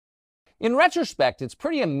In retrospect, it's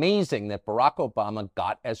pretty amazing that Barack Obama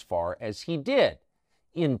got as far as he did.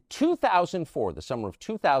 In 2004, the summer of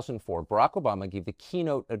 2004, Barack Obama gave the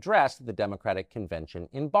keynote address at the Democratic Convention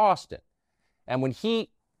in Boston. And when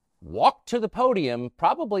he walked to the podium,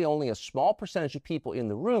 probably only a small percentage of people in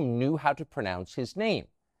the room knew how to pronounce his name.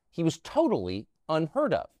 He was totally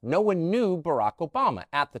unheard of. No one knew Barack Obama.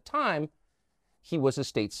 At the time, he was a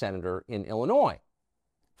state senator in Illinois.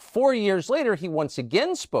 4 years later, he once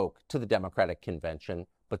again spoke to the Democratic Convention,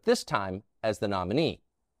 but this time as the nominee.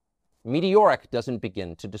 Meteoric doesn't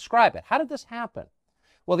begin to describe it. How did this happen?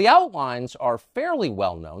 Well, the outlines are fairly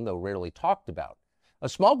well known, though rarely talked about. A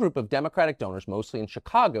small group of Democratic donors, mostly in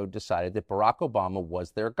Chicago, decided that Barack Obama was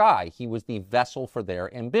their guy. He was the vessel for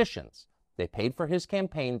their ambitions. They paid for his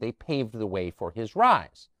campaign. They paved the way for his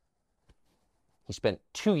rise. He spent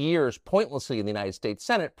 2 years pointlessly in the United States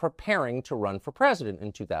Senate preparing to run for president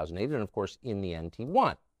in 2008, and of course, in the end, he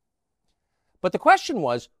won. But the question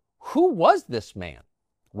was, who was this man?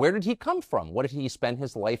 Where did he come from? What did he spend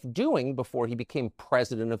his life doing before he became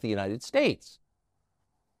president of the United States?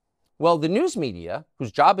 Well, the news media,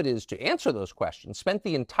 whose job it is to answer those questions, spent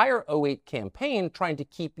the entire 2008 campaign trying to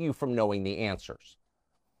keep you from knowing the answers.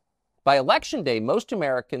 By Election Day, most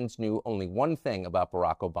Americans knew only one thing about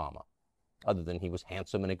Barack Obama, other than he was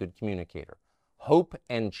handsome and a good communicator: hope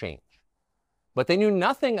and change. But they knew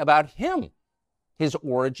nothing about him, his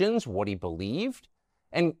origins, what he believed,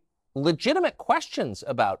 and legitimate questions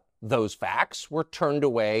about those facts were turned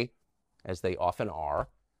away, as they often are,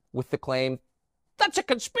 with the claim, "That's a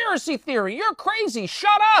conspiracy theory. You're crazy.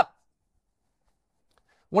 Shut up."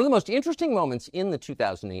 One of the most interesting moments in the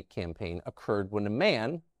 2008 campaign occurred when a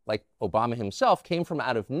man, like Obama himself, came from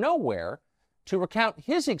out of nowhere to recount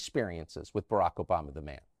his experiences with Barack Obama, the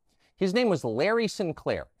man. His name was Larry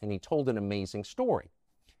Sinclair, and he told an amazing story.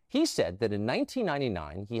 He said that in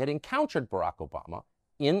 1999, he had encountered Barack Obama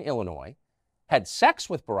in Illinois, had sex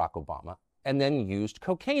with Barack Obama, and then used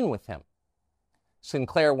cocaine with him.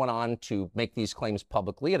 Sinclair went on to make these claims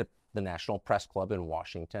publicly at the National Press Club in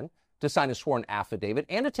Washington, to sign a sworn affidavit,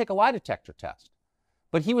 and to take a lie detector test.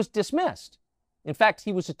 But he was dismissed. In fact,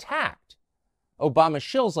 he was attacked. Obama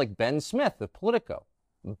shills like Ben Smith of Politico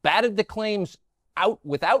batted the claims out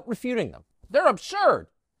without refuting them. They're absurd.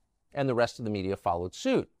 And the rest of the media followed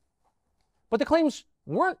suit. But the claims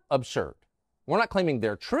weren't absurd. We're not claiming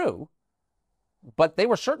they're true, but they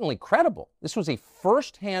were certainly credible. This was a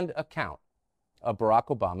first-hand account of Barack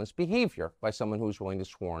Obama's behavior by someone who was willing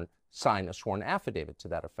to sign a sworn affidavit to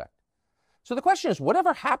that effect. So the question is,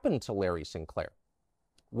 whatever happened to Larry Sinclair?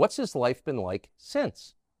 What's his life been like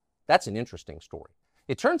since? That's an interesting story.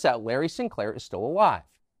 It turns out Larry Sinclair is still alive.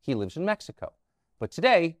 He lives in Mexico. But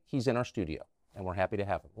today, he's in our studio, and we're happy to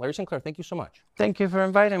have him. Larry Sinclair, thank you so much. Thank you for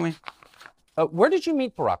inviting me. Where did you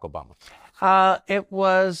meet Barack Obama? It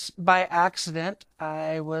was by accident.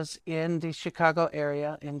 I was in the Chicago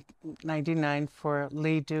area in '99 for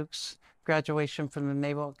Lee Duke's graduation from the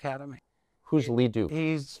Naval Academy. Who's Lee Duke?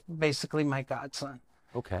 He's basically my godson.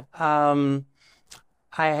 Okay.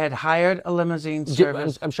 I had hired a limousine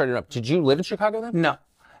service. I'm sorry to interrupt. Did you live in Chicago then?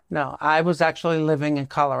 No. I was actually living in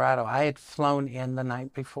Colorado. I had flown in the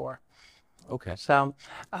night before. Okay. So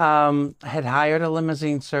had hired a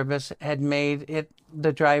limousine service, had made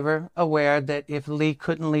the driver aware that if Lee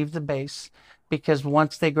couldn't leave the base, because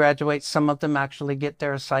once they graduate, some of them actually get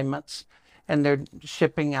their assignments and they're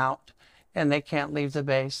shipping out and they can't leave the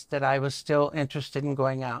base, that I was still interested in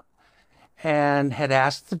going out. And had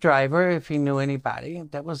asked the driver if he knew anybody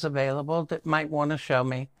that was available that might want to show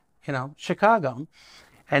me, Chicago.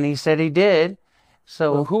 And he said he did.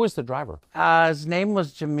 So well, who was the driver? His name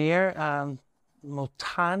was Jamir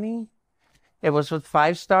Motani. It was with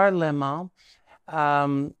 5-Star Limo.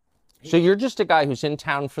 So you're just a guy who's in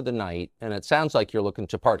town for the night, and it sounds like you're looking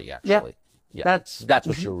to party, actually. Yeah. That's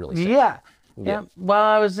what you're really saying. Yeah. Well,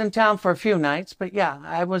 I was in town for a few nights, but yeah,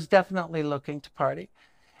 I was definitely looking to party.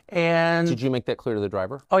 And did you make that clear to the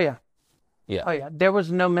driver? Oh yeah. Yeah. Oh yeah. There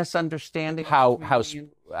was no misunderstanding. How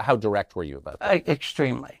direct were you about that?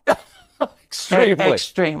 Extremely.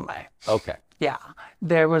 Extremely. Okay. Yeah.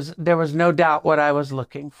 There was no doubt what I was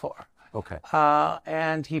looking for. Okay.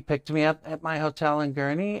 And he picked me up at my hotel in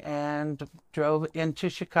Gurnee and drove into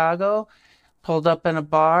Chicago, pulled up in a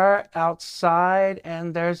bar outside,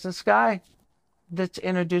 and there's this guy that's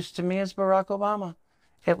introduced to me as Barack Obama.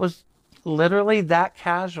 It was literally that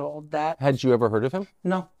casual. Had you ever heard of him?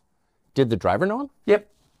 No. Did the driver know him? Yep.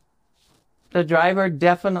 The driver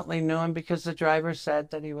definitely knew him because the driver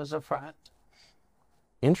said that he was a friend.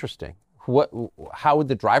 Interesting. What? How would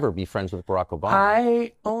the driver be friends with Barack Obama?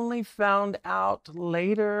 I only found out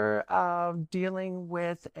later, dealing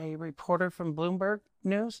with a reporter from Bloomberg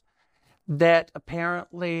News, that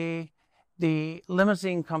apparently the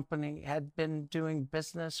limousine company had been doing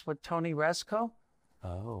business with Tony Resco,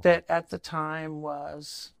 Oh. that at the time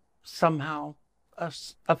was somehow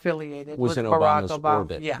affiliated Was with in Barack Obama's Obama.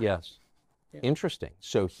 orbit. Yeah. Yes. Yeah. Interesting.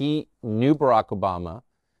 So he knew Barack Obama,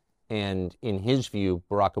 and in his view,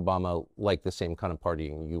 Barack Obama liked the same kind of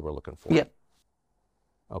partying you were looking for. Yeah.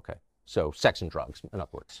 Okay. So sex and drugs, in other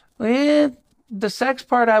words. The sex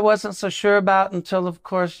part I wasn't so sure about until, of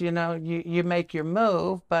course, you make your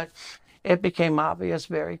move, but it became obvious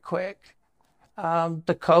very quick.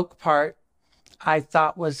 The coke part I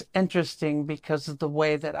thought was interesting because of the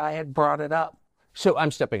way that I had brought it up. So I'm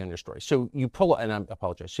stepping on your story. So you pull, and I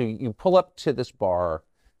apologize. So you pull up to this bar.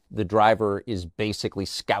 The driver is basically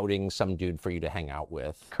scouting some dude for you to hang out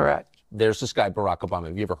with. Correct. There's this guy, Barack Obama.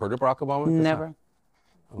 Have you ever heard of Barack Obama? Never.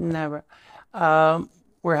 Okay. Never.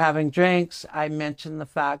 We're having drinks. I mentioned the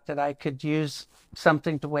fact that I could use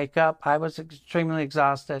something to wake up. I was extremely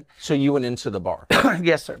exhausted. So you went into the bar?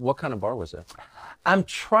 Yes, sir. What kind of bar was it? I'm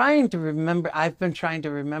trying to remember. I've been trying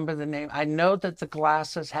to remember the name. I know that the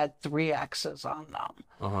glasses had 3 X's on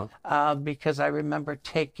them, because I remember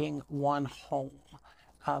taking one home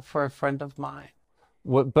for a friend of mine.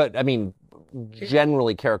 What, but I mean,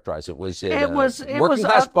 generally characterize it. Was it, it was working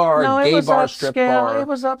class bar, no, gay it was bar, upscale, strip bar? It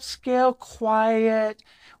was upscale, quiet.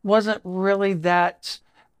 Wasn't really that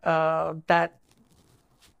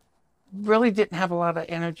really didn't have a lot of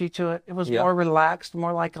energy to it. It was more relaxed,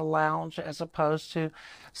 more like a lounge as opposed to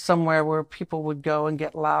somewhere where people would go and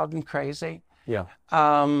get loud and crazy. Yeah.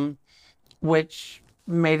 Which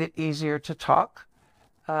made it easier to talk.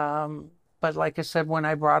 But like I said, when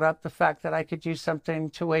I brought up the fact that I could use something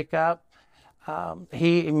to wake up,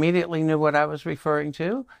 he immediately knew what I was referring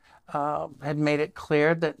to, had made it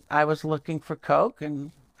clear that I was looking for coke,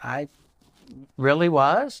 and I really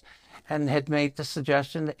was, and had made the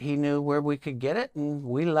suggestion that he knew where we could get it, and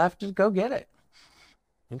we left to go get it.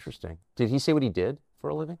 Interesting. Did he say what he did for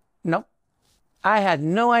a living? Nope. I had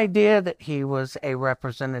no idea that he was a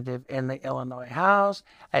representative in the Illinois House.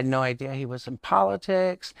 I had no idea he was in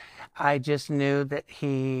politics. I just knew that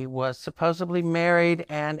he was supposedly married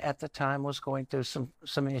and at the time was going through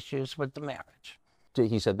some issues with the marriage.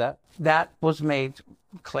 He said that? That was made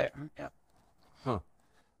clear. Yeah.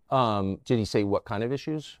 Huh. Did he say what kind of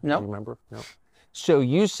issues? No. Do you remember? No. So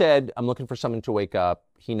you said, I'm looking for someone to wake up.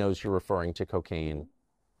 He knows you're referring to cocaine.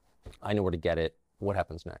 I know where to get it. What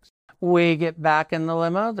happens next? We get back in the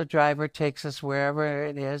limo. The driver takes us wherever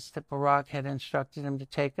it is that Barack had instructed him to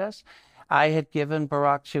take us. I had given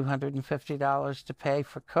Barack $250 to pay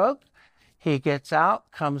for coke. He gets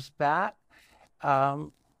out, comes back.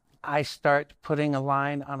 I start putting a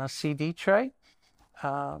line on a CD tray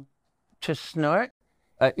to snort.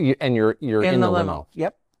 And you're in the limo?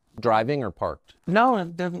 Yep. Driving or parked? No,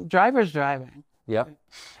 the driver's driving. Yep.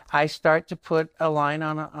 I start to put a line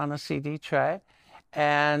on a CD tray,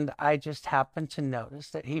 and I just happen to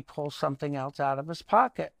notice that he pulls something else out of his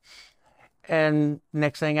pocket. And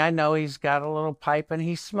next thing I know, he's got a little pipe and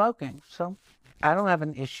he's smoking. So I don't have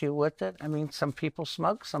an issue with it. I mean, some people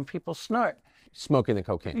smoke, some people snort. Smoking the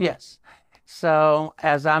cocaine? Yes. So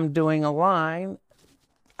as I'm doing a line,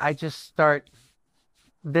 I just start,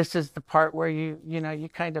 this is the part where you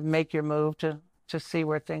kind of make your move to see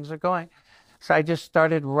where things are going. So I just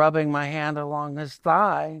started rubbing my hand along his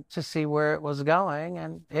thigh to see where it was going,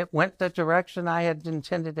 and it went the direction I had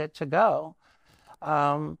intended it to go.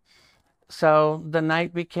 So the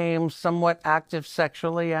night became somewhat active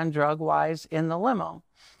sexually and drug-wise in the limo.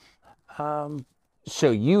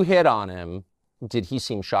 So you hit on him. Did he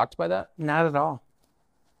seem shocked by that? Not at all.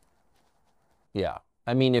 Yeah.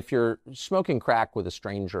 I mean, if you're smoking crack with a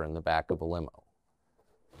stranger in the back of a limo,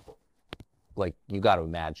 like, you got to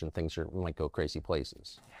imagine things might go crazy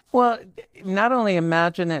places. Well, not only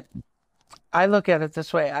imagine it, I look at it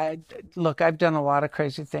this way. I've done a lot of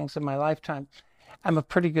crazy things in my lifetime. I'm a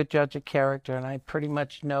pretty good judge of character, and I pretty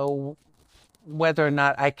much know whether or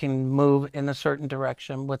not I can move in a certain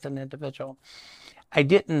direction with an individual. I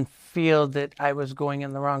didn't feel that I was going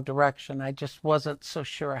in the wrong direction. I just wasn't so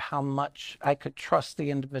sure how much I could trust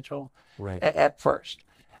the individual at first.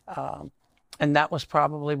 And that was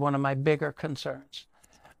probably one of my bigger concerns.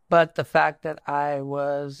 But the fact that I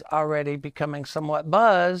was already becoming somewhat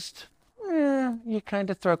buzzed, you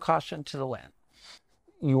kind of throw caution to the wind.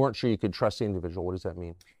 You weren't sure you could trust the individual. What does that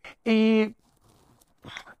mean?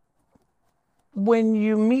 when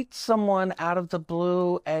you meet someone out of the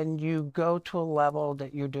blue and you go to a level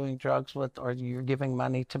that you're doing drugs with, or you're giving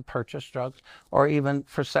money to purchase drugs, or even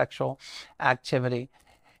for sexual activity,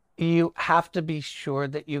 you have to be sure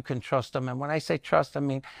that you can trust them. And when I say trust, I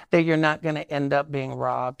mean that you're not going to end up being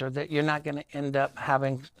robbed, or that you're not going to end up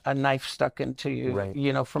having a knife stuck into you, Right.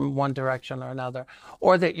 you know, from one direction or another,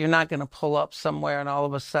 or that you're not going to pull up somewhere and all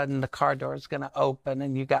of a sudden the car door is going to open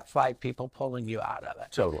and you got 5 people pulling you out of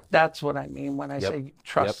it. Totally. That's what I mean when I say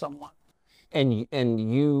trust someone. And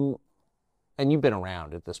you've been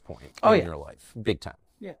around at this point in your life, big time.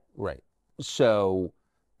 Yeah. Right. So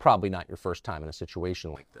probably not your first time in a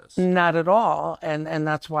situation like this. Not at all. And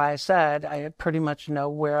that's why I said I pretty much know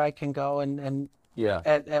where I can go and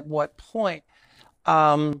at what point.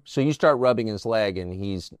 So you start rubbing his leg,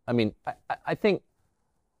 and I think,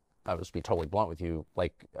 I'll just be totally blunt with you,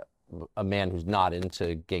 like a man who's not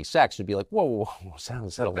into gay sex would be like, whoa,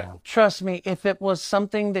 settle down. Trust me, if it was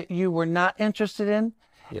something that you were not interested in,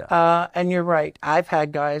 and you're right, I've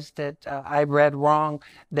had guys that I read wrong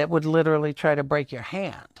that would literally try to break your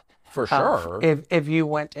hand. For sure. If you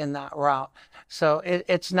went in that route. So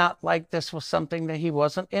it's not like this was something that he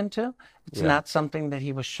wasn't into. It's not something that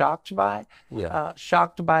he was shocked by.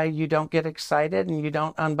 Shocked by, you don't get excited and you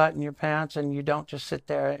don't unbutton your pants and you don't just sit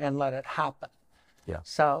there and let it happen.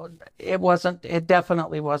 So it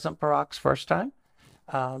definitely wasn't Barack's first time.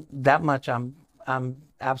 That much I'm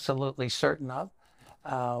absolutely certain of.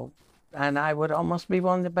 And I would almost be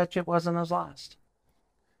willing to bet you it wasn't his last.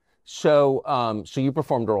 So you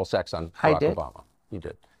performed oral sex on Barack Obama. You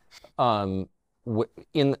did.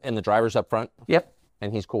 In the driver's up front? Yep.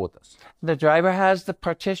 And he's cool with this? The driver has the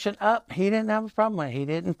partition up. He didn't have a problem with it. He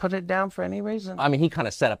didn't put it down for any reason. I mean, he kind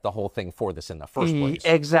of set up the whole thing for this in the first place.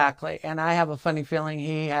 Exactly. And I have a funny feeling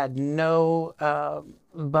he had no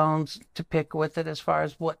bones to pick with it as far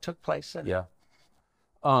as what took place in it.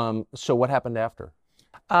 So what happened after?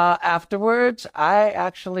 Afterwards, I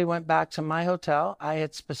actually went back to my hotel. I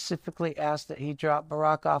had specifically asked that he drop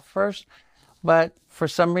Barack off first, but for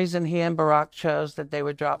some reason he and Barack chose that they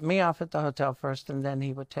would drop me off at the hotel first and then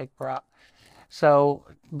he would take Barack. So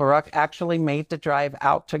Barack actually made the drive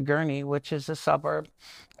out to Gurnee, which is a suburb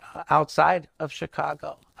outside of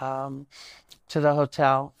Chicago, to the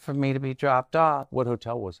hotel for me to be dropped off. What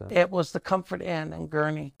hotel was it? It was the Comfort Inn in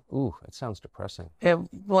Gurnee. Ooh, that sounds depressing.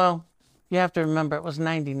 Well, you have to remember it was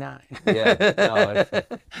 99. Yeah. No,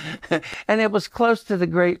 and it was close to the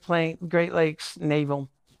Great Lakes Naval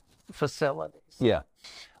facilities. Yeah.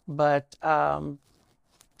 But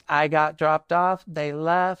I got dropped off. They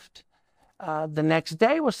left. The next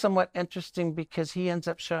day was somewhat interesting because he ends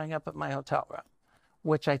up showing up at my hotel room,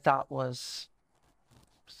 which I thought was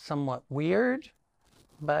somewhat weird,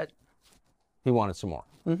 but he wanted some more.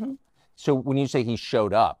 So when you say he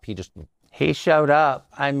showed up, he showed up.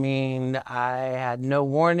 I mean, I had no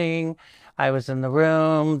warning. I was in the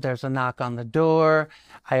room. There's a knock on the door.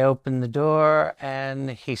 I opened the door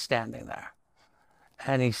and he's standing there.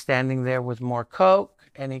 And he's standing there with more Coke,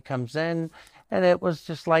 and he comes in, and it was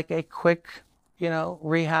just like a quick,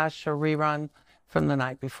 rehash or rerun from the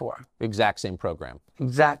night before. Exact same program.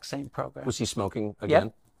 Exact same program. Was he smoking again?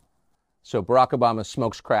 Yep. So Barack Obama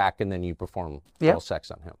smokes crack, and then you perform oral sex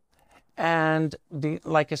on him. And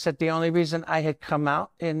like I said, the only reason I had come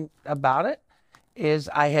out about it is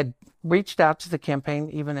I had reached out to the campaign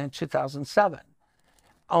even in 2007,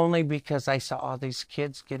 only because I saw all these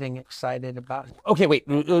kids getting excited about it. Okay, wait,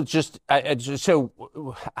 so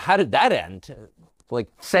how did that end?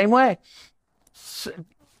 Same way. So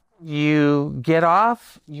you get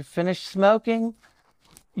off, you finish smoking,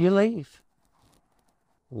 you leave.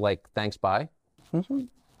 Thanks, bye?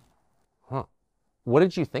 Huh. What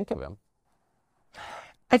did you think of him?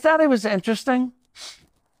 I thought it was interesting.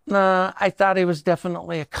 I thought he was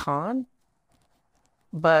definitely a con.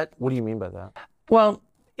 But what do you mean by that? Well,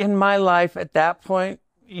 in my life at that point,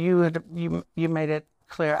 you made it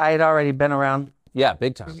clear I had already been around. Yeah,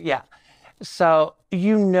 big time. Yeah. So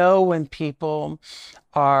when people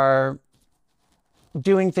are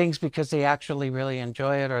doing things because they actually really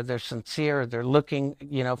enjoy it, or they're sincere, or they're looking,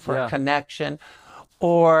 for a connection,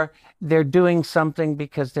 or they're doing something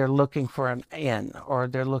because they're looking for an in, or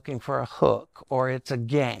they're looking for a hook, or it's a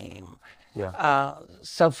game. Yeah.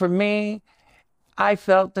 So for me, I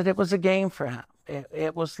felt that it was a game for him.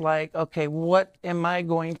 It was like, okay, what am I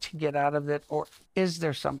going to get out of it? Or is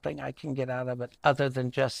there something I can get out of it other than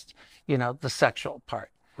just, the sexual part?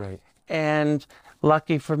 Right. And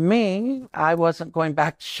lucky for me, I wasn't going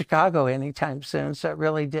back to Chicago anytime soon, so it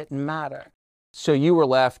really didn't matter. So you were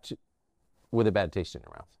left with a bad taste in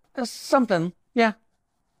your mouth? Something, yeah.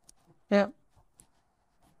 Yeah.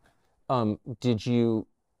 Did you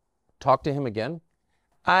talk to him again?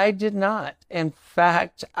 I did not. In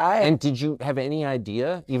fact, And did you have any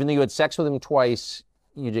idea, even though you had sex with him twice,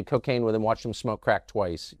 you did cocaine with him, watched him smoke crack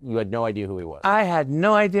twice, you had no idea who he was? I had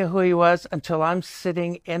no idea who he was until I'm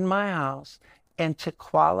sitting in my house in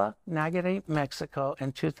Tequila, Nayarit, Mexico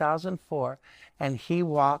in 2004, and he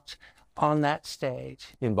walked on that stage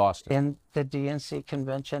In Boston? in the DNC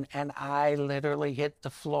convention, and I literally hit the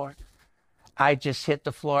floor. I just hit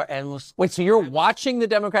the floor and was... Wait, so you're watching the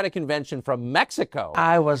Democratic convention from Mexico?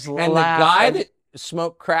 I was and the guy that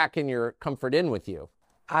smoked crack in your Comfort Inn with you?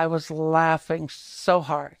 I was laughing so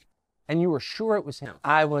hard. And you were sure it was him?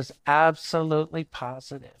 I was absolutely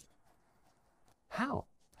positive. How?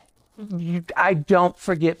 I don't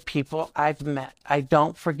forget people I've met. I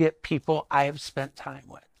don't forget people I have spent time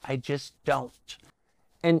with. I just don't.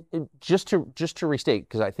 And just to restate,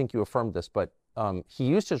 because I think you affirmed this, but he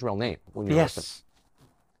used his real name when you were with him. Yes.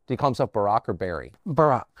 Did he call himself Barack or Barry?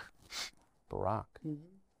 Barack. Barack.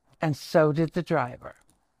 And so did the driver.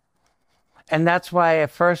 And that's why at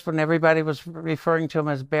first when everybody was referring to him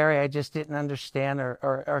as Barry, I just didn't understand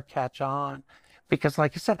or catch on. Because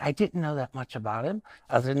like I said, I didn't know that much about him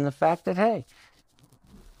other than the fact that, hey,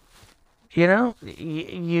 you know,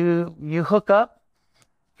 you hook up,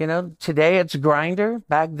 you know, today it's Grindr.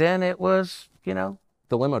 Back then it was, you know.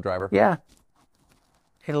 The limo driver. Yeah.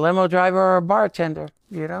 A limo driver or a bartender,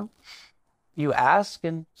 you know. You ask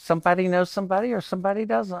and somebody knows somebody or somebody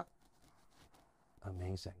doesn't.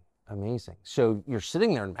 Amazing. Amazing. So you're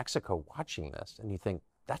sitting there in Mexico watching this and you think,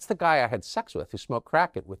 that's the guy I had sex with who smoked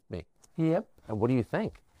crack with me. Yep. And what do you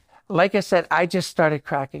think? Like I said, I just started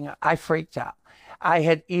cracking up. I freaked out. I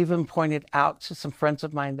had even pointed out to some friends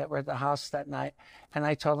of mine that were at the house that night. And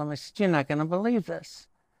I told them, I said, you're not going to believe this.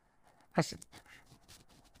 I said,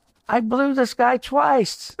 I blew this guy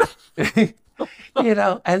twice. You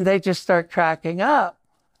know, and they just start cracking up.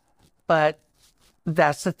 But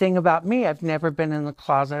that's the thing about me. I've never been in the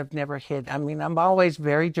closet. I've never hid. I mean, I'm always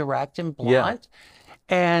very direct and blunt.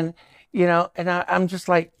 Yeah. And, you know, and I'm just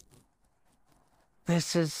like,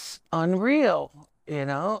 this is unreal, you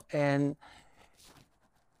know? And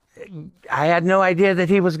I had no idea that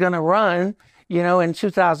he was going to run, you know, in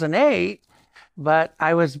 2008. But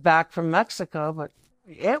I was back from Mexico. But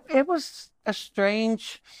it was a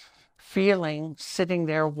strange feeling sitting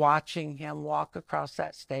there watching him walk across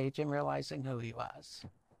that stage and realizing who he was.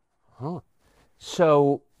 Huh.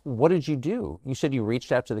 So what did you do? You said you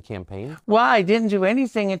reached out to the campaign? Well, I didn't do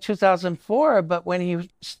anything in 2004, but when he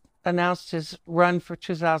announced his run for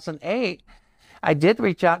 2008, I did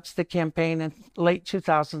reach out to the campaign in late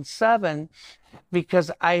 2007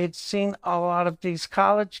 because I had seen a lot of these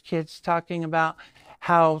college kids talking about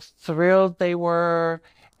how thrilled they were,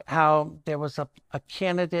 how there was a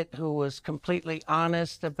candidate who was completely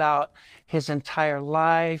honest about his entire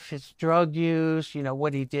life, his drug use, you know,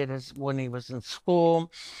 what he did when he was in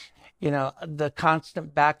school, you know, the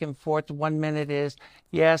constant back and forth. 1 minute is,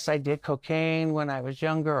 yes, I did cocaine when I was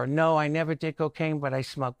younger, or no, I never did cocaine, but I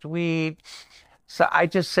smoked weed. So I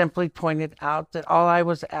just simply pointed out that all I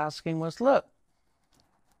was asking was, look,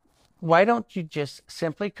 why don't you just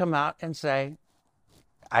simply come out and say,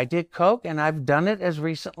 I did coke and I've done it as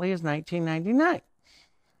recently as 1999.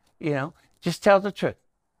 You know, just tell the truth.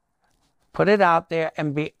 Put it out there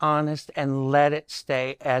and be honest and let it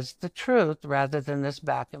stay as the truth rather than this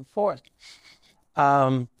back and forth.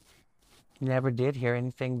 Never did hear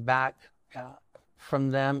anything back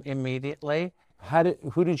from them immediately.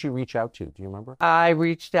 Who did you reach out to? Do you remember? I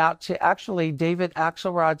reached out to actually David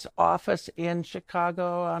Axelrod's office in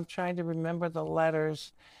Chicago. I'm trying to remember the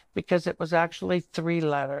letters because it was actually 3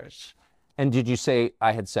 letters. And did you say,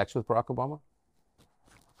 I had sex with Barack Obama?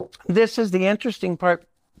 This is the interesting part.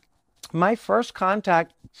 My first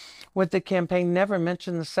contact with the campaign never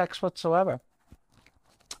mentioned the sex whatsoever.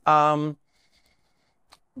 That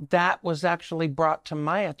was actually brought to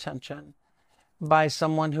my attention by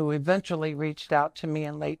someone who eventually reached out to me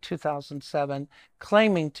in late 2007,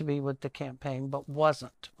 claiming to be with the campaign, but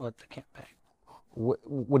wasn't with the campaign. What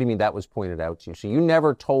do you mean that was pointed out to you? So you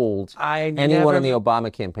never told anyone in the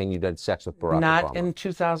Obama campaign you'd had sex with Barack Obama? Not in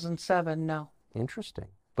 2007, no. Interesting.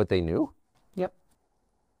 But they knew? Yep.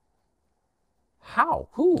 How?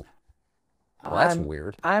 Who? Well, that's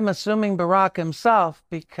weird. I'm assuming Barack himself,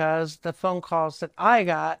 because the phone calls that I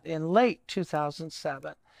got in late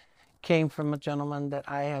 2007 came from a gentleman that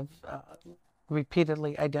I have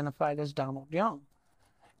repeatedly identified as Donald Young.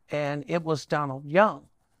 And it was Donald Young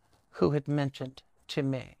who had mentioned to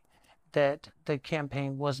me that the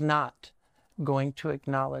campaign was not going to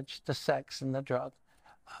acknowledge the sex and the drug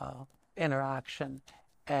interaction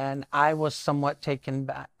And I was somewhat taken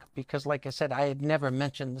back because, like I said, I had never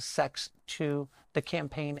mentioned the sex to the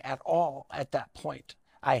campaign at all at that point.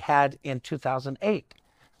 I had in 2008,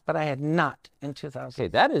 but I had not in 2000. Okay,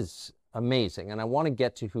 that is amazing. And I want to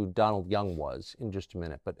get to who Donald Young was in just a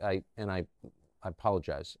minute, but I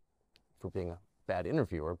apologize for being a bad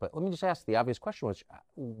interviewer, but let me just ask the obvious question, which,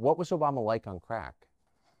 what was Obama like on crack?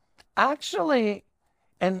 Actually,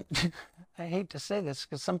 and I hate to say this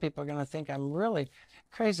because some people are going to think I'm really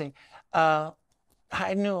crazy.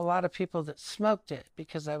 I knew a lot of people that smoked it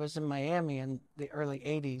because I was in Miami in the early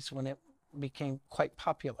 80s when it became quite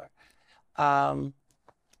popular.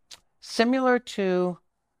 Similar to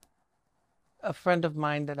a friend of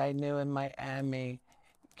mine that I knew in Miami,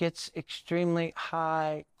 gets extremely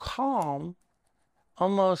high, calm,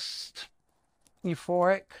 almost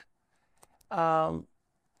euphoric.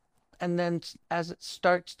 And then as it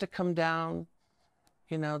starts to come down,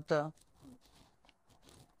 you know, the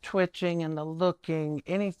twitching and the looking,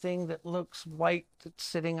 anything that looks white that's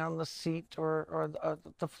sitting on the seat or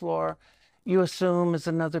the floor, you assume is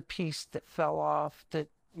another piece that fell off that,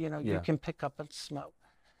 you know, you can pick up and smoke.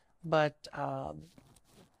 But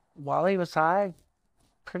while he was high,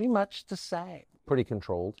 pretty much the same. Pretty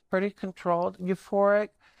controlled. Pretty controlled, euphoric,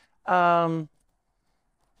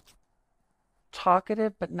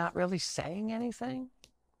 talkative, but not really saying anything.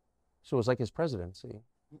 So it was like his presidency.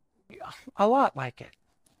 A lot like it.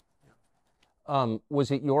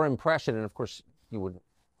 Was it your impression, and of course you would,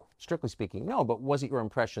 strictly speaking, no, but was it your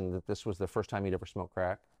impression that this was the first time he'd ever smoked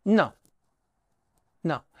crack? No.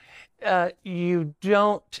 No. You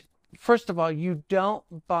don't, first of all, you don't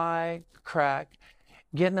buy crack,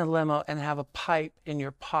 get in a limo, and have a pipe in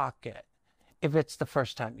your pocket if it's the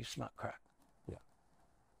first time you smoke crack. Yeah.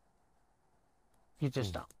 You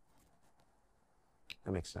just don't.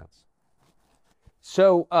 That makes sense.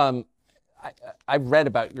 So I've read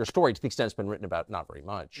about your story to the extent it's been written about, not very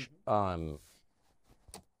much.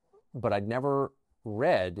 But I'd never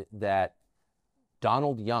read that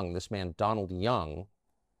Donald Young, this man Donald Young,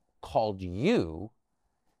 called you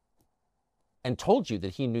and told you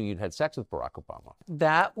that he knew you'd had sex with Barack Obama.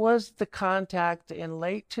 That was the contact in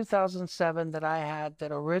late 2007 that I had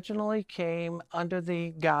that originally came under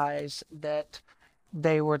the guise that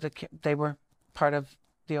they were part of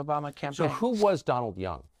the Obama campaign. So who was Donald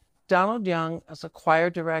Young? Donald Young is a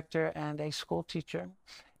choir director and a school teacher.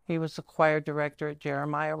 He was the choir director at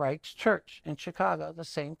Jeremiah Wright's church in Chicago, the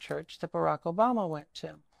same church that Barack Obama went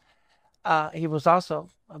to. He was also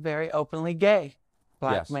a very openly gay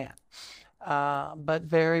black man, but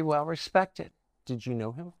very well respected. Did you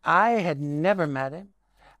know him? I had never met him.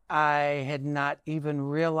 I had not even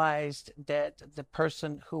realized that the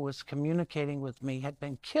person who was communicating with me had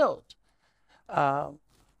been killed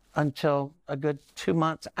until a good 2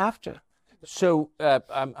 months after. So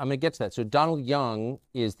I'm going to get to that. So Donald Young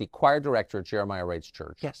is the choir director at Jeremiah Wright's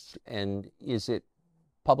church. Yes. And is it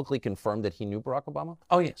publicly confirmed that he knew Barack Obama?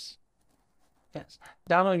 Oh, yes. Yes.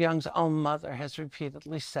 Donald Young's own mother has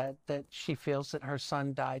repeatedly said that she feels that her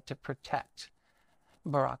son died to protect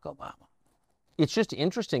Barack Obama. It's just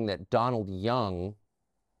interesting that Donald Young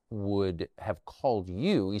would have called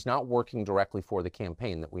you. He's not working directly for the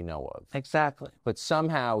campaign that we know of. Exactly. But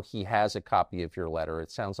somehow he has a copy of your letter.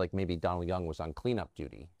 It sounds like maybe Donald Young was on cleanup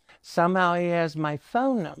duty. Somehow he has my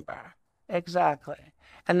phone number. Exactly.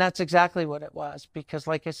 And that's exactly what it was. Because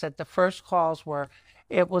like I said, the first calls were,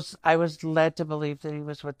 I was led to believe that he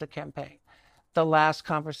was with the campaign. The last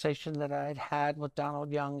conversation that I'd had with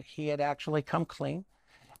Donald Young, he had actually come clean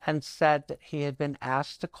and said that he had been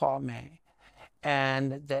asked to call me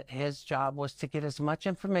and that his job was to get as much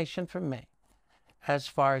information from me as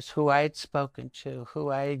far as who I had spoken to, who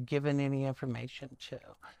I had given any information to,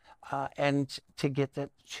 and to get that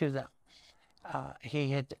to them. He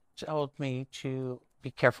had told me to be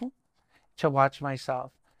careful, to watch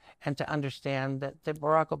myself, and to understand that the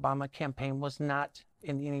Barack Obama campaign was not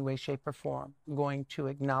in any way, shape, or form going to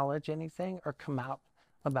acknowledge anything or come out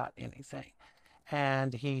about anything.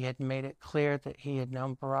 And he had made it clear that he had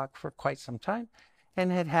known Barack for quite some time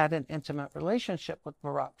and had had an intimate relationship with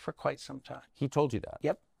Barack for quite some time. He told you that?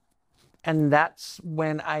 Yep. And that's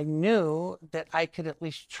when I knew that I could at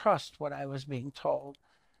least trust what I was being told.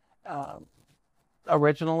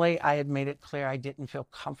 Originally, I had made it clear I didn't feel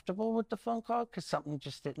comfortable with the phone call because something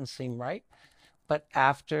just didn't seem right. But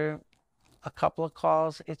after a couple of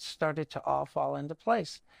calls, it started to all fall into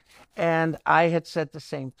place. And I had said the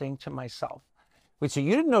same thing to myself. Wait, so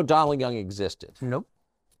you didn't know Donald Young existed? Nope.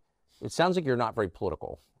 It sounds like you're not very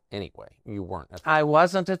political anyway. You weren't. I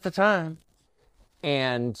wasn't at the time.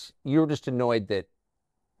 And you were just annoyed that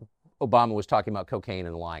Obama was talking about cocaine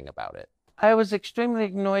and lying about it. I was extremely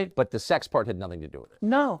annoyed. But the sex part had nothing to do with it.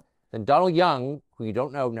 No. Then Donald Young, who you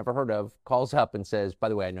don't know, never heard of, calls up and says, by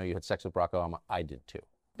the way, I know you had sex with Barack Obama. I did too.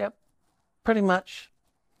 Yep. Pretty much.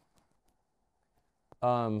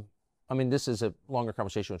 I mean, this is a longer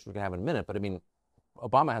conversation, which we're going to have in a minute, but I mean,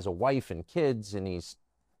 Obama has a wife and kids, and he's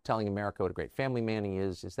telling America what a great family man he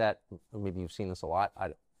is. Is that, maybe you've seen this a lot?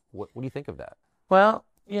 What do you think of that? Well,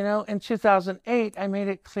 you know, in 2008, I made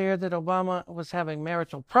it clear that Obama was having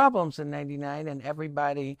marital problems in 99, and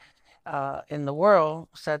everybody in the world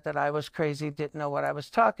said that I was crazy, didn't know what I was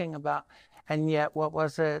talking about. And yet, what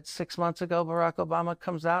was it, 6 months ago, Barack Obama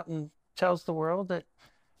comes out and tells the world that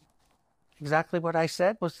exactly what I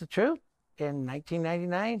said was the truth. In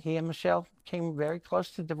 1999, he and Michelle came very close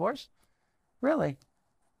to divorce. Really.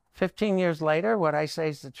 15 years later, what I say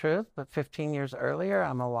is the truth, but 15 years earlier,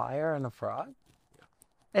 I'm a liar and a fraud.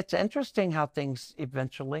 It's interesting how things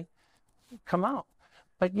eventually come out.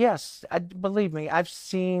 But yes, believe me,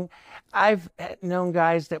 I've known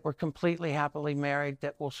guys that were completely happily married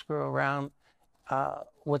that will screw around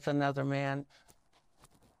with another man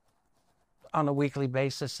on a weekly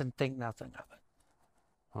basis and think nothing of it.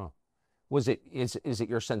 Huh. Is it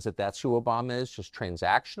your sense that that's who Obama is, just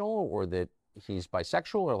transactional, or that he's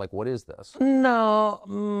bisexual, or like, what is this? No,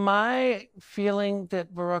 my feeling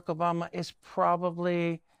that Barack Obama is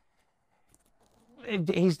probably,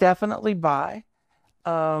 he's definitely bi.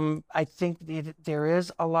 I think there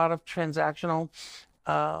is a lot of transactional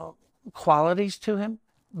qualities to him,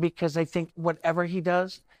 because I think whatever he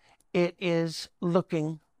does, it is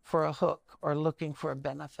looking for a hook or looking for a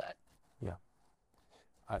benefit. Yeah.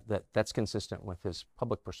 That's consistent with his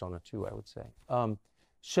public persona too, I would say.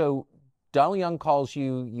 So Donald Young calls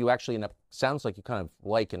you. You actually end up, sounds like you kind of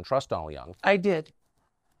like and trust Donald Young. I did.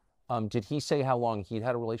 Did he say how long he'd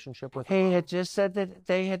had a relationship with? He had just said that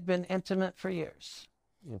they had been intimate for years.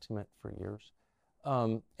 Intimate for years.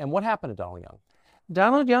 And what happened to Donald Young?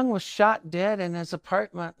 Donald Young was shot dead in his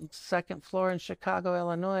apartment, second floor in Chicago,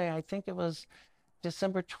 Illinois. I think it was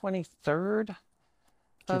December 23rd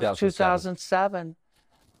of 2007.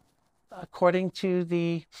 According to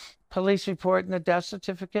the police report and the death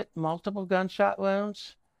certificate, multiple gunshot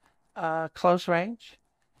wounds, close range,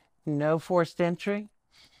 no forced entry,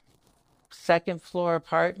 second floor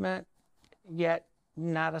apartment, yet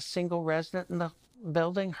not a single resident in the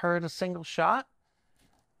building heard a single shot,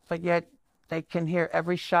 but yet they can hear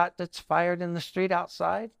every shot that's fired in the street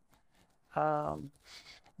outside.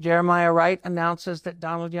 Jeremiah Wright announces that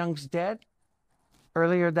Donald Young's dead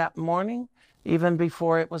earlier that morning, even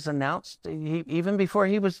before it was announced, even before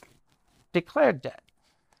he was declared dead.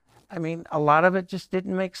 I mean, a lot of it just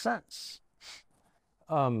didn't make sense.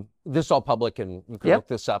 This is all public, and you can look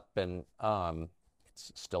this up, and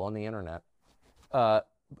it's still on the internet.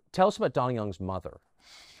 Tell us about Donald Young's mother.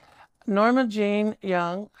 Norma Jean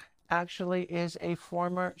Young actually is a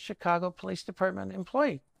former Chicago Police Department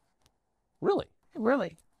employee. Really?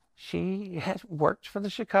 Really. She had worked for the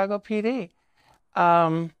Chicago PD.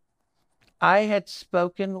 I had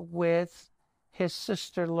spoken with his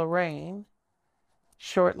sister Lorraine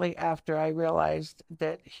shortly after I realized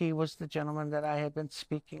that he was the gentleman that I had been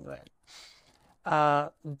speaking with.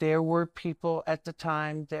 There were people at the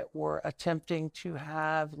time that were attempting to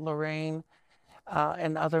have Lorraine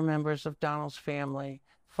and other members of Donald's family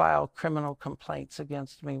file criminal complaints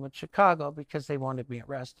against me with Chicago because they wanted me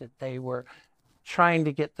arrested. They were trying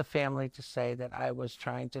to get the family to say that I was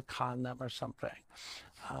trying to con them or something.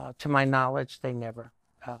 To my knowledge, they never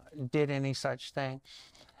did any such thing.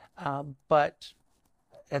 But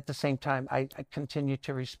at the same time, I continue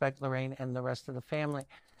to respect Lorraine and the rest of the family.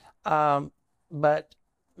 But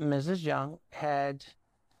Mrs. Young had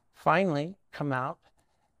finally come out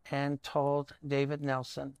and told David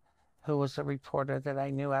Nelson, who was a reporter that I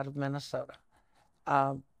knew out of Minnesota,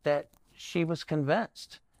 that she was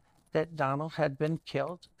convinced that Donald had been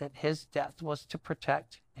killed, that his death was to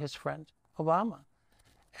protect his friend Obama.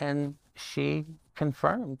 And she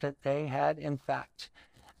confirmed that they had, in fact,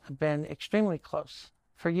 been extremely close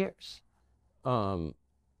for years. I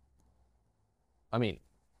mean,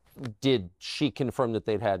 did she confirm that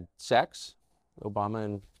they'd had sex, Obama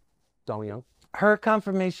and Donald Young? Her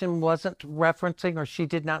confirmation wasn't referencing, or she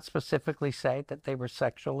did not specifically say that they were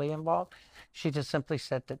sexually involved. She just simply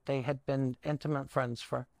said that they had been intimate friends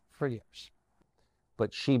for years.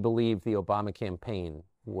 But she believed the Obama campaign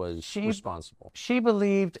was responsible. She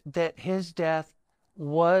believed that his death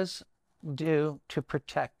was due to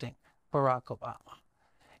protecting Barack Obama.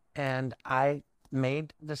 And I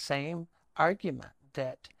made the same argument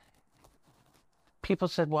that people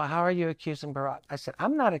said, well, how are you accusing Barack? I said,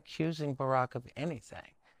 I'm not accusing Barack of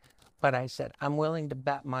anything. But I said, I'm willing to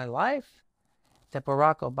bet my life that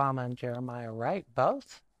Barack Obama and Jeremiah Wright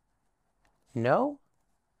both know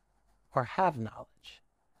or have knowledge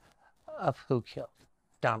of who killed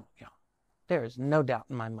Donald Young. There is no doubt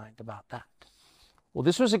in my mind about that. Well,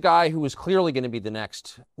 this was a guy who was clearly going to be the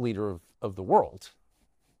next leader of the world.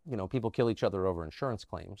 You know, people kill each other over insurance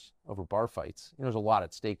claims, over bar fights. You know, there's a lot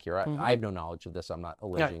at stake here. I have no knowledge of this. I'm not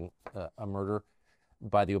alleging a murder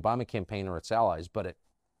by the Obama campaign or its allies, but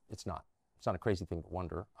it's not. It's not a crazy thing to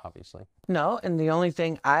wonder, obviously. No, and the only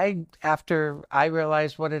thing after I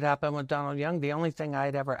realized what had happened with Donald Young, the only thing I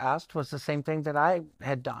had ever asked was the same thing that I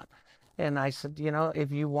had done. And I said, you know,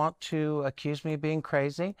 if you want to accuse me of being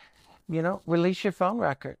crazy, you know, release your phone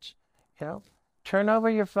records. You know, turn over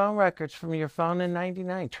your phone records from your phone in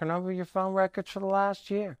 '99. Turn over your phone records for the last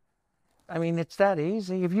year. I mean, it's that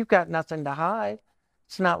easy. If you've got nothing to hide,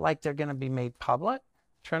 it's not like they're going to be made public.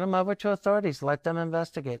 Turn them over to authorities. Let them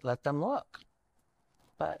investigate. Let them look.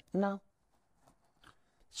 But no.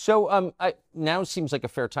 So now seems like a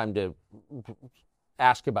fair time to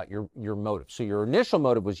ask about your motive. So your initial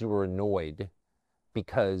motive was you were annoyed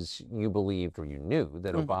because you believed or you knew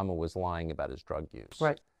that Obama was lying about his drug use.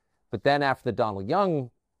 Right. But then after the Donald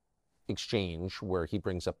Young exchange, where he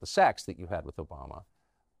brings up the sex that you had with Obama,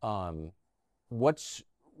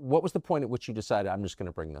 what was the point at which you decided, I'm just going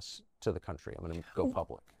to bring this to the country? I'm going to go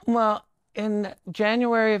public. Well, in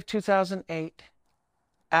January of 2008,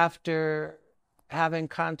 after having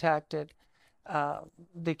contacted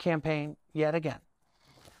the campaign yet again,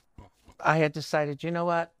 I had decided, you know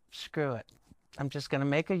what? Screw it. I'm just going to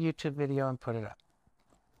make a YouTube video and put it up,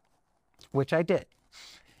 which I did.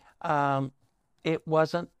 It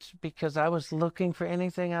wasn't because I was looking for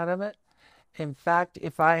anything out of it. In fact,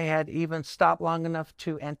 if I had even stopped long enough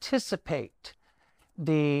to anticipate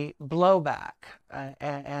the blowback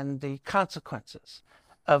and the consequences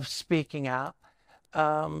of speaking out,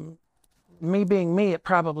 me being me, it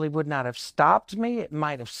probably would not have stopped me. It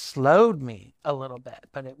might have slowed me a little bit,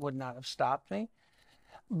 but it would not have stopped me.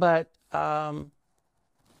 But I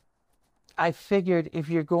figured if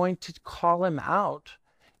you're going to call him out,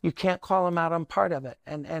 you can't call him out on part of it.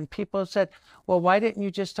 And people said, well, why didn't you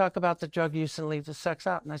just talk about the drug use and leave the sex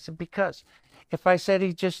out? And I said, because if I said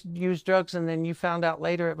he just used drugs and then you found out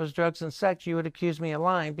later it was drugs and sex, you would accuse me of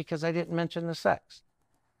lying because I didn't mention the sex.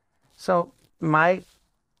 So my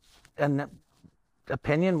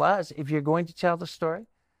opinion was, if you're going to tell the story,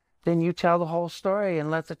 then you tell the whole story and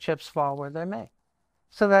let the chips fall where they may.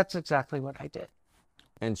 So that's exactly what I did.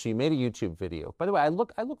 And so you made a YouTube video. By the way, I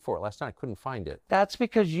looked for it last night. I couldn't find it. That's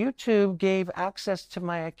because YouTube gave access to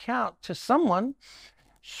my account to someone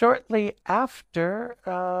shortly after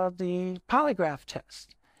the polygraph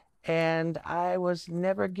test. And I was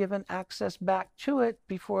never given access back to it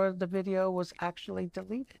before the video was actually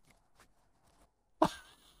deleted.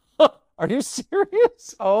 Are you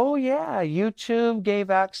serious? Oh, yeah. YouTube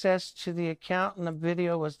gave access to the account and the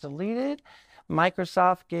video was deleted.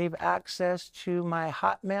 Microsoft gave access to my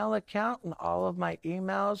Hotmail account and all of my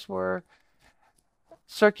emails were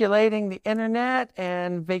circulating the internet,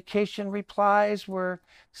 and vacation replies were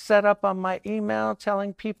set up on my email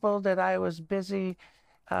telling people that I was busy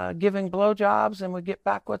giving blowjobs and would get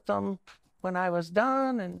back with them when I was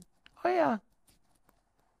done. And oh, yeah.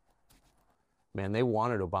 Man, they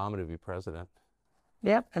wanted Obama to be president.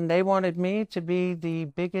 Yep, and they wanted me to be the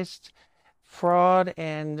biggest fraud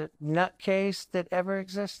and nutcase that ever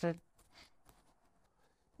existed.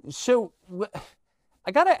 So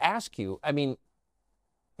I got to ask you, I mean,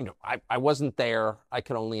 you know, I wasn't there. I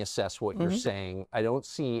could only assess what you're saying. I don't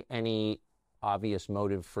see any obvious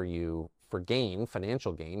motive for you for gain,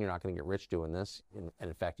 financial gain. You're not going to get rich doing this. And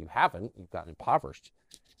in fact, you haven't. You've gotten impoverished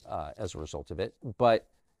as a result of it. But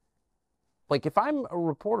like, if I'm a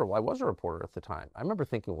reporter, well, I was a reporter at the time. I remember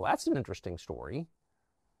thinking, well, that's an interesting story.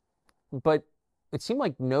 But it seemed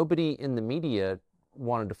like nobody in the media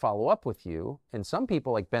wanted to follow up with you. And some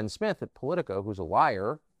people, like Ben Smith at Politico, who's a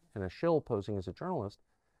liar and a shill posing as a journalist,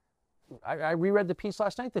 I reread the piece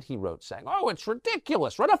last night that he wrote saying, oh, it's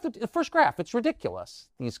ridiculous. Right off the first graph, it's ridiculous,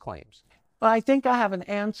 these claims. Well, I think I have an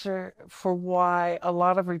answer for why a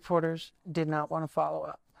lot of reporters did not want to follow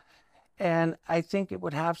up. And I think it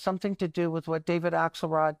would have something to do with what David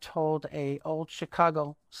Axelrod told a old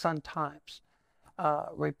Chicago Sun-Times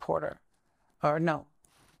reporter, or no,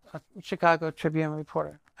 a Chicago Tribune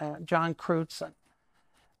reporter, John Crutzen.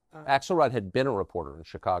 Axelrod had been a reporter in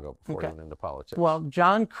Chicago before he went into politics. Well,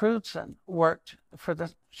 John Crutzen worked for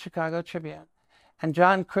the Chicago Tribune. And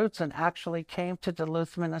John Crutzen actually came to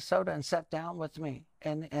Duluth, Minnesota and sat down with me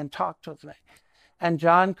and talked with me. And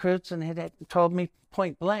John Crutzen had told me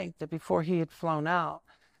point blank that before he had flown out,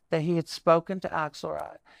 that he had spoken to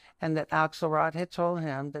Axelrod and that Axelrod had told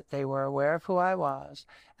him that they were aware of who I was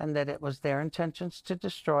and that it was their intentions to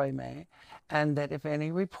destroy me, and that if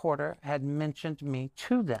any reporter had mentioned me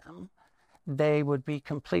to them, they would be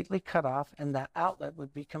completely cut off, and that outlet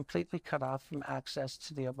would be completely cut off from access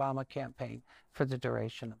to the Obama campaign for the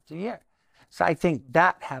duration of the year. So I think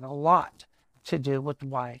that had a lot to do with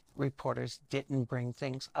why reporters didn't bring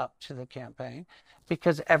things up to the campaign,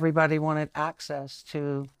 because everybody wanted access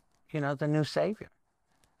to, the new savior.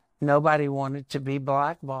 Nobody wanted to be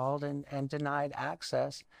blackballed and denied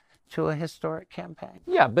access to a historic campaign.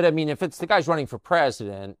 Yeah, but I mean, if it's the guy's running for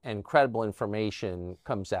president and credible information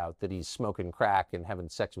comes out that he's smoking crack and having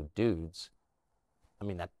sex with dudes, I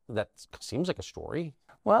mean, that seems like a story.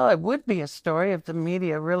 Well, it would be a story if the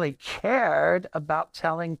media really cared about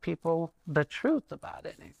telling people the truth about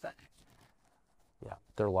anything. Yeah,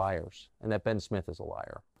 they're liars. And that Ben Smith is a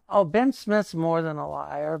liar. Oh, Ben Smith's more than a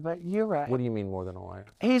liar, but you're right. What do you mean more than a liar?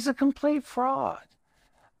 He's a complete fraud.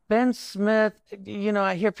 Ben Smith,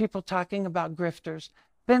 I hear people talking about grifters.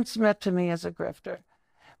 Ben Smith to me is a grifter.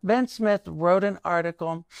 Ben Smith wrote an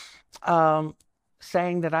article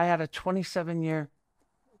saying that I had a 27-year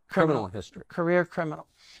Criminal history. Career criminal.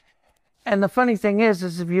 And the funny thing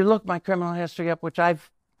is if you look my criminal history up, which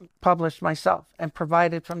I've published myself and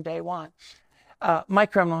provided from day one, my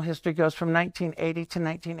criminal history goes from 1980 to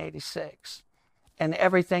 1986. And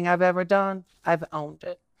everything I've ever done, I've owned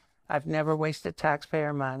it. I've never wasted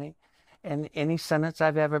taxpayer money. And any sentence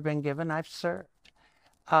I've ever been given, I've served.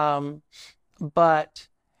 But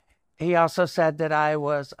he also said that I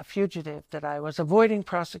was a fugitive, that I was avoiding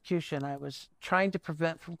prosecution, I was trying to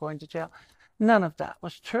prevent from going to jail. None of that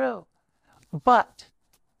was true. But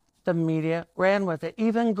the media ran with it.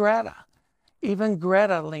 Even Greta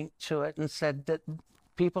linked to it and said that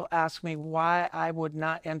people asked me why I would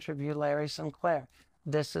not interview Larry Sinclair.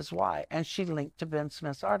 This is why. And she linked to Ben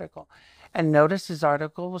Smith's article. And notice his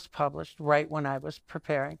article was published right when I was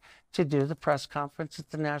preparing to do the press conference at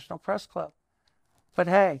the National Press Club. But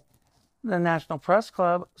hey, the National Press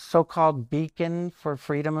Club, so-called beacon for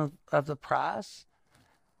freedom of the press,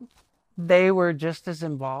 they were just as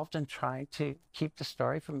involved in trying to keep the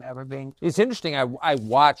story from ever being. It's interesting. I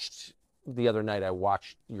watched the other night, I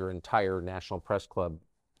watched your entire National Press Club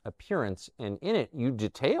appearance, and in it, you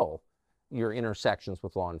detail your intersections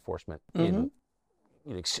with law enforcement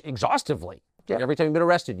exhaustively. Yep. Every time you've been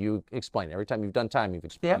arrested, you explain it. Every time you've done time, you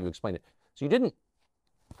explain it. So you didn't,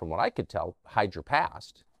 from what I could tell, hide your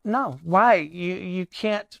past. No. Why? You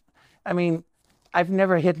can't. I mean, I've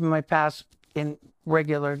never hidden my past in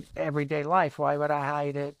regular everyday life. Why would I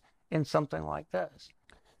hide it in something like this?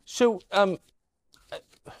 So, I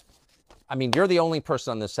mean, you're the only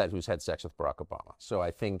person on this set who's had sex with Barack Obama. So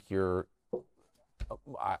I think you're,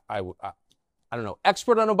 I don't know,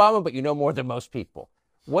 expert on Obama, but you know more than most people.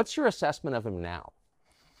 What's your assessment of him now?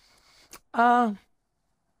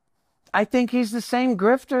 I think he's the same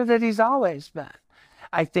grifter that he's always been.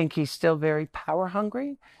 I think he's still very power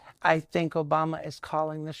hungry. I think Obama is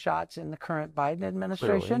calling the shots in the current Biden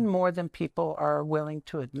administration more than people are willing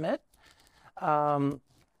to admit.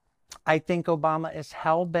 I think Obama is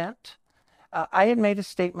hell-bent. I had made a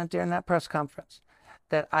statement during that press conference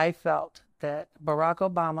that I felt that Barack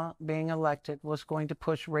Obama being elected was going to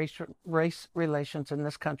push race relations in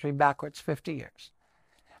this country backwards 50 years.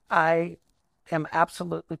 I am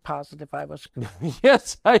absolutely positive I was.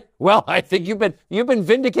 Yes, I think you've been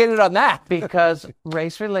vindicated on that. Because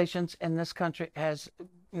race relations in this country has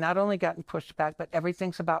not only gotten pushed back, but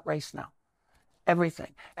everything's about race now.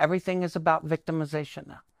 Everything is about victimization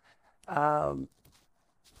now.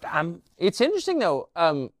 It's interesting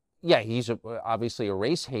though. He's obviously a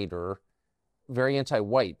race hater, very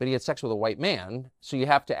anti-white, but he had sex with a white man. So you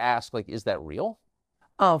have to ask, like, is that real?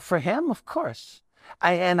 Oh, for him, of course.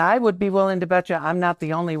 I would be willing to bet you I'm not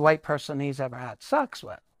the only white person he's ever had sex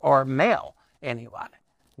with, or male anyway.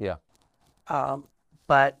 Yeah.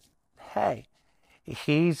 But hey,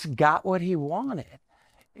 he's got what he wanted.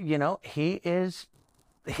 He is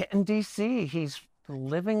in D.C. He's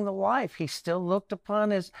living the life. He's still looked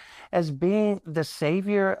upon as being the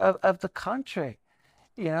savior of the country.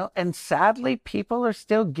 And sadly, people are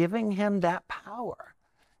still giving him that power.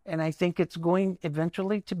 And I think it's going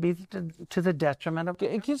eventually to be to the detriment of. Can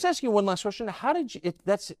I just ask you one last question? How did you? I'm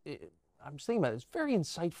just thinking about it. It's very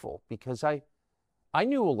insightful because I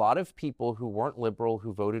knew a lot of people who weren't liberal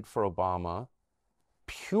who voted for Obama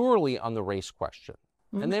purely on the race question,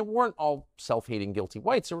 and they weren't all self-hating, guilty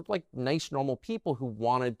whites. They were like nice, normal people who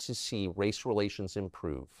wanted to see race relations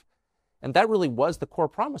improve, and that really was the core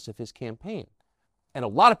promise of his campaign. And a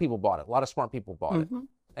lot of people bought it. A lot of smart people bought it,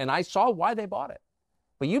 and I saw why they bought it.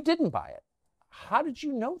 But you didn't buy it. How did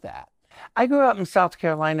you know that? I grew up in South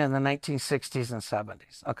Carolina in the 1960s and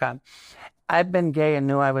 70s. Okay. I've been gay and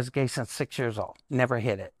knew I was gay since 6 years old. Never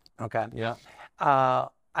hid it. Okay. Yeah.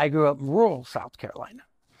 I grew up in rural South Carolina.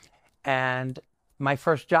 And my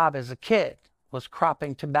first job as a kid was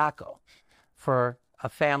cropping tobacco for a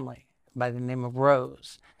family by the name of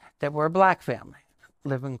Rose that were a black family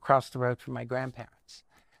living across the road from my grandparents.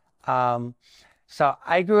 So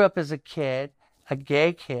I grew up as a kid, a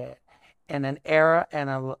gay kid, in an era and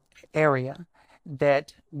an area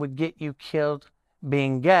that would get you killed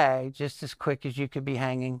being gay just as quick as you could be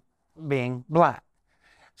hanging being black.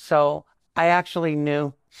 So I actually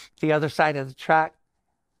knew the other side of the track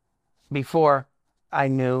before I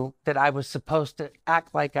knew that I was supposed to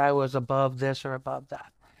act like I was above this or above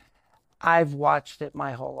that. I've watched it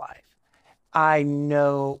my whole life. I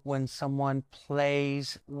know when someone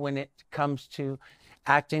plays, when it comes to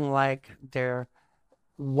acting like they're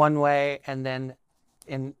one way and then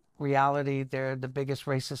in reality they're the biggest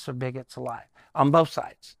racists or bigots alive on both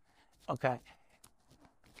sides. Okay.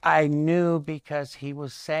 I knew because he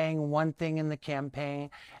was saying one thing in the campaign,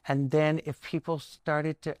 and then if people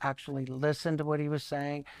started to actually listen to what he was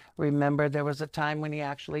saying, remember there was a time when he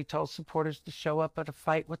actually told supporters to show up at a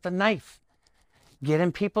fight with a knife, get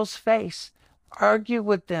in people's face, argue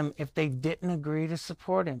with them if they didn't agree to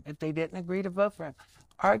support him, if they didn't agree to vote for him,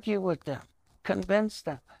 argue with them, convince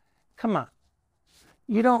them. Come on.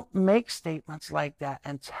 You don't make statements like that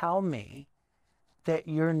and tell me that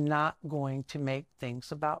you're not going to make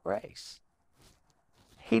things about race.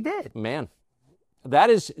 He did. Man,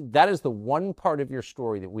 that is the one part of your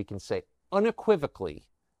story that we can say unequivocally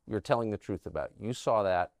you're telling the truth about. You saw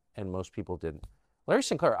that and most people didn't. Larry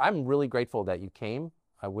Sinclair, I'm really grateful that you came.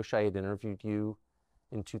 I wish I had interviewed you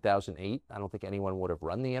in 2008. I don't think anyone would have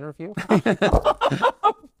run the interview.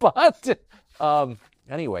 But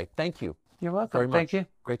anyway, thank you. You're welcome. Very much. Thank you.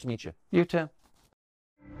 Great to meet you. You too.